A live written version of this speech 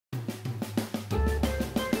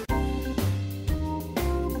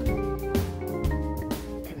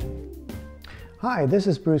Hi, this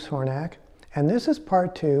is Bruce Hornack, and this is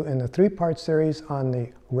part 2 in the 3-part series on the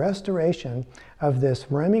restoration of this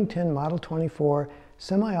Remington Model 24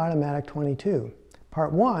 Semi-Automatic 22.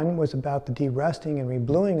 Part 1 was about the de-rusting and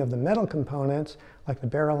rebluing of the metal components like the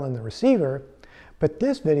barrel and the receiver, but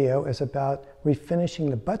this video is about refinishing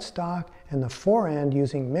the buttstock and the forend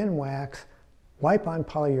using Minwax Wipe-on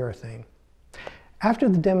Polyurethane. After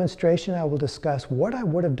the demonstration, I will discuss what I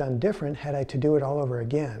would have done different had I to do it all over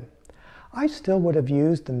again. I still would have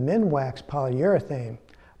used the Minwax polyurethane,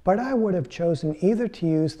 but I would have chosen either to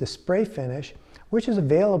use the spray finish, which is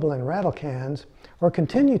available in rattle cans, or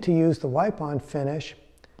continue to use the wipe-on finish,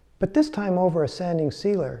 but this time over a sanding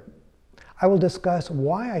sealer. I will discuss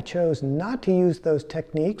why I chose not to use those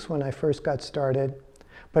techniques when I first got started,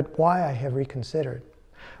 but why I have reconsidered.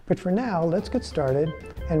 But for now, let's get started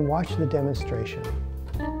and watch the demonstration.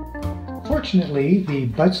 Fortunately, the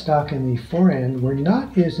buttstock and the forend were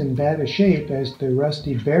not as in bad a shape as the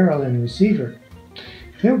rusty barrel and receiver.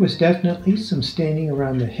 There was definitely some staining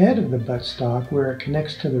around the head of the buttstock where it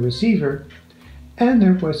connects to the receiver, and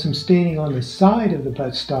there was some staining on the side of the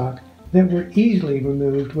buttstock that were easily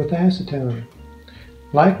removed with acetone.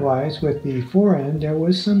 Likewise, with the forend, there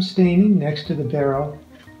was some staining next to the barrel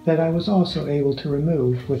that I was also able to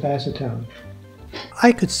remove with acetone.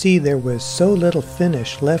 I could see there was so little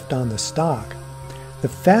finish left on the stock. The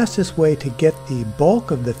fastest way to get the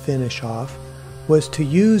bulk of the finish off was to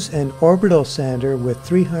use an orbital sander with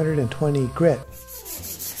 320 grit.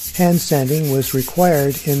 Hand sanding was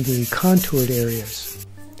required in the contoured areas.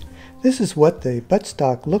 This is what the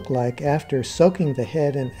buttstock looked like after soaking the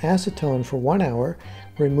head in acetone for 1 hour,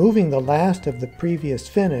 removing the last of the previous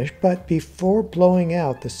finish, but before blowing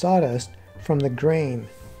out the sawdust from the grain.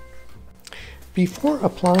 Before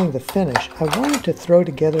applying the finish, I wanted to throw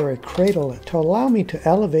together a cradle to allow me to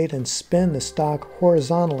elevate and spin the stock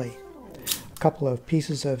horizontally. A couple of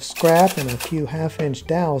pieces of scrap and a few half-inch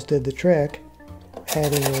dowels did the trick.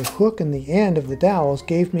 Adding a hook in the end of the dowels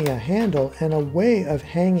gave me a handle and a way of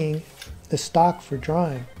hanging the stock for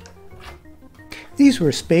drying. These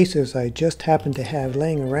were spacers I just happened to have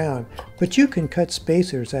laying around, but you can cut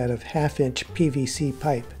spacers out of half-inch PVC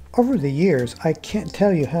pipe. Over the years, I can't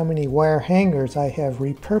tell you how many wire hangers I have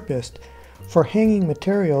repurposed for hanging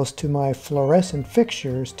materials to my fluorescent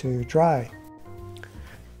fixtures to dry.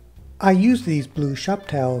 I use these blue shop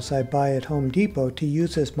towels I buy at Home Depot to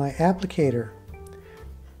use as my applicator.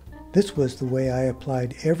 This was the way I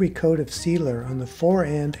applied every coat of sealer on the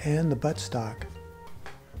forend and the buttstock.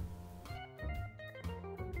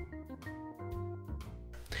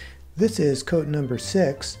 This is coat number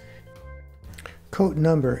 6. Coat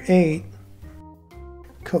number 8,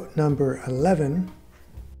 coat number 11,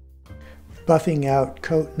 buffing out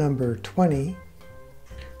coat number 20,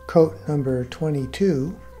 coat number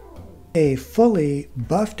 22, a fully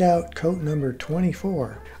buffed out coat number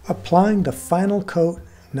 24, applying the final coat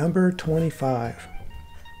number 25.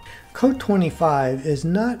 Coat 25 is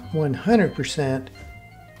not 100%,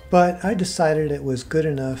 but I decided it was good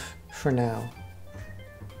enough for now.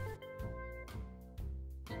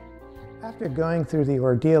 After going through the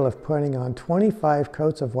ordeal of putting on 25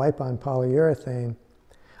 coats of wipe-on polyurethane,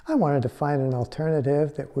 I wanted to find an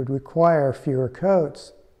alternative that would require fewer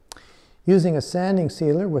coats. Using a sanding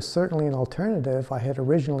sealer was certainly an alternative I had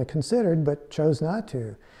originally considered but chose not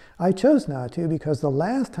to. I chose not to because the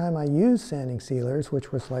last time I used sanding sealers,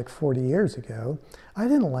 which was like 40 years ago, I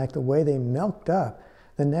didn't like the way they milked up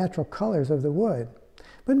the natural colors of the wood.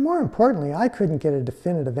 But more importantly, I couldn't get a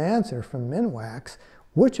definitive answer from Minwax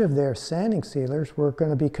which of their sanding sealers were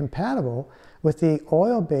going to be compatible with the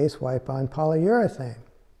oil-based wipe-on polyurethane.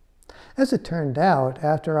 As it turned out,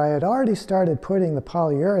 after I had already started putting the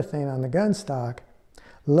polyurethane on the gun stock,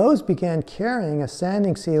 Lowe's began carrying a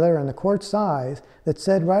sanding sealer in the quart size that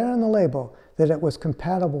said right on the label that it was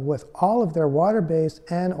compatible with all of their water-based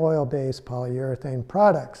and oil-based polyurethane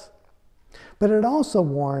products. But it also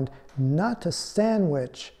warned not to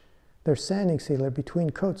sandwich their sanding sealer between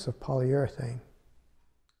coats of polyurethane.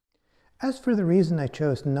 As for the reason I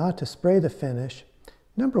chose not to spray the finish,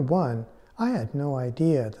 number 1, I had no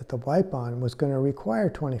idea that the wipe-on was going to require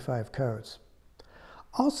 25 coats.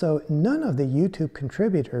 Also, none of the YouTube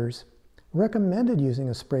contributors recommended using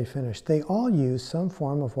a spray finish. They all used some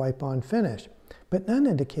form of wipe-on finish, but none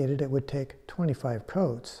indicated it would take 25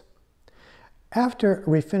 coats. After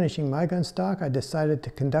refinishing my gun stock, I decided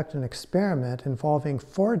to conduct an experiment involving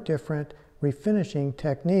 4 different refinishing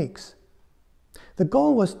techniques. The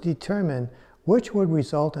goal was to determine which would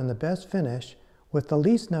result in the best finish with the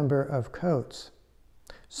least number of coats.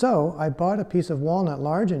 So I bought a piece of walnut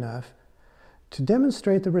large enough to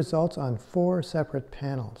demonstrate the results on 4 separate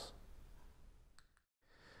panels.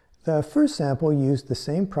 The first sample used the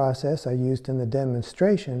same process I used in the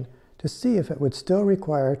demonstration to see if it would still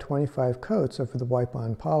require 25 coats of the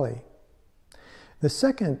wipe-on poly. The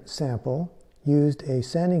second sample used a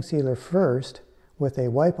sanding sealer first with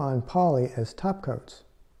a wipe-on poly as top coats.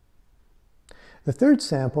 The third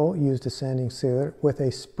sample used a sanding sealer with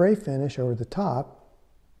a spray finish over the top,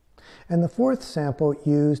 and the fourth sample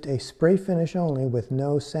used a spray finish only with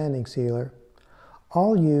no sanding sealer.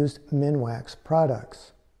 All used Minwax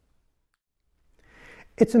products.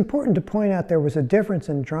 It's important to point out there was a difference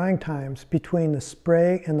in drying times between the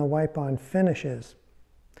spray and the wipe-on finishes.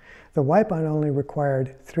 The wipe-on only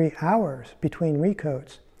required 3 hours between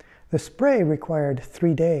recoats. The spray required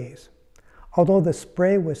 3 days. Although the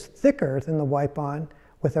spray was thicker than the wipe-on,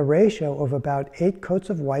 with a ratio of about 8 coats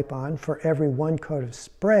of wipe-on for every 1 coat of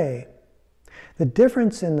spray, the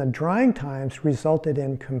difference in the drying times resulted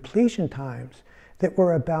in completion times that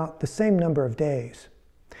were about the same number of days.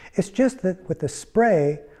 It's just that with the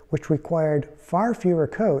spray, which required far fewer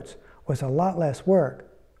coats, was a lot less work,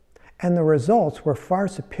 and the results were far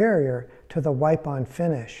superior to the wipe-on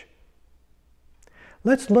finish.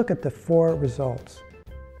 Let's look at the 4 results.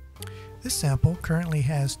 This sample currently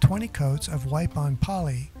has 20 coats of wipe-on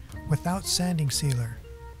poly without sanding sealer.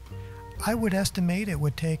 I would estimate it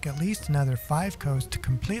would take at least another 5 coats to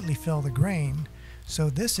completely fill the grain, so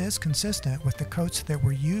this is consistent with the coats that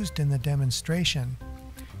were used in the demonstration.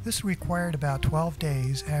 This required about 12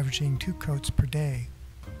 days, averaging 2 coats per day.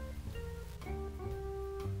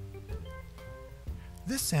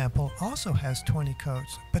 This sample also has 20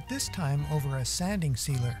 coats, but this time over a sanding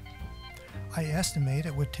sealer. I estimate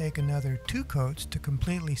it would take another 2 coats to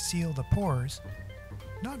completely seal the pores.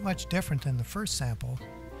 Not much different than the first sample,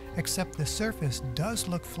 except the surface does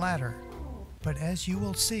look flatter, but as you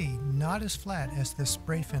will see, not as flat as the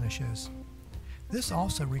spray finishes. This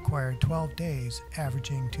also required 12 days,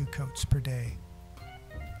 averaging 2 coats per day.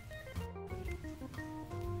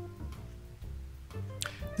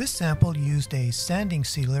 This sample used a sanding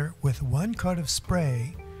sealer with 1 coat of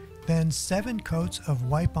spray, then 7 coats of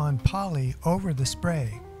wipe-on poly over the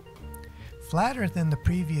spray. Flatter than the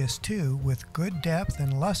previous 2 with good depth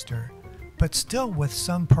and luster, but still with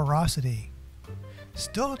some porosity.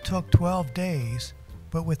 Still took 12 days,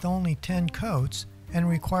 but with only 10 coats and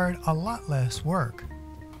required a lot less work.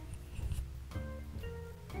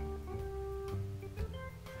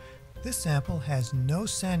 This sample has no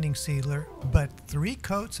sanding sealer, but 3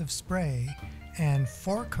 coats of spray and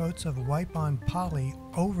 4 coats of wipe-on poly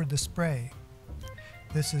over the spray.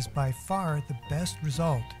 This is by far the best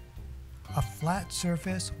result. A flat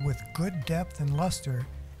surface with good depth and luster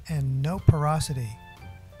and no porosity.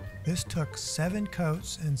 This took 7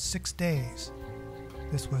 coats and 6 days.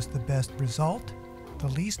 This was the best result, the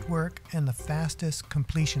least work, and the fastest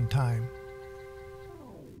completion time.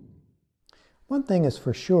 One thing is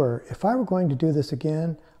for sure, if I were going to do this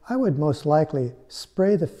again, I would most likely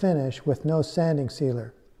spray the finish with no sanding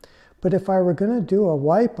sealer. But if I were going to do a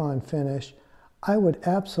wipe-on finish, I would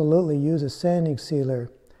absolutely use a sanding sealer,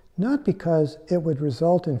 not because it would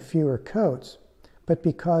result in fewer coats, but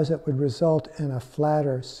because it would result in a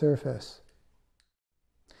flatter surface.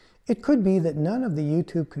 It could be that none of the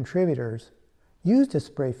YouTube contributors used a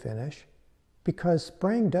spray finish because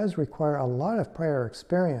spraying does require a lot of prior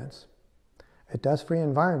experience. It does for the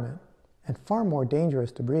environment and far more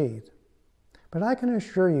dangerous to breathe. But I can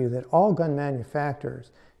assure you that all gun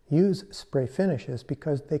manufacturers use spray finishes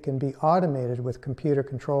because they can be automated with computer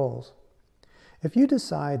controls. If you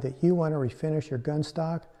decide that you want to refinish your gun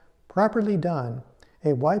stock, properly done,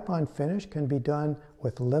 a wipe-on finish can be done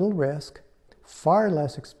with little risk, far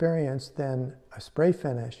less experience than a spray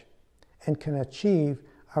finish, and can achieve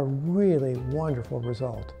a really wonderful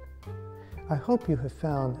result. I hope you have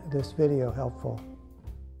found this video helpful.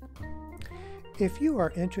 If you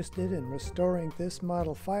are interested in restoring this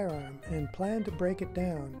model firearm and plan to break it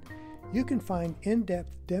down, you can find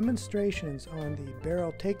in-depth demonstrations on the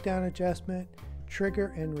barrel takedown adjustment,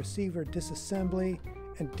 trigger and receiver disassembly,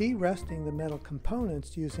 and de-rusting the metal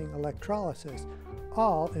components using electrolysis,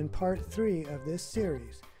 all in part 3 of this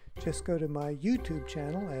series. Just go to my YouTube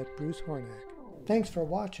channel at Bruce Hornack. Thanks for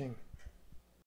watching.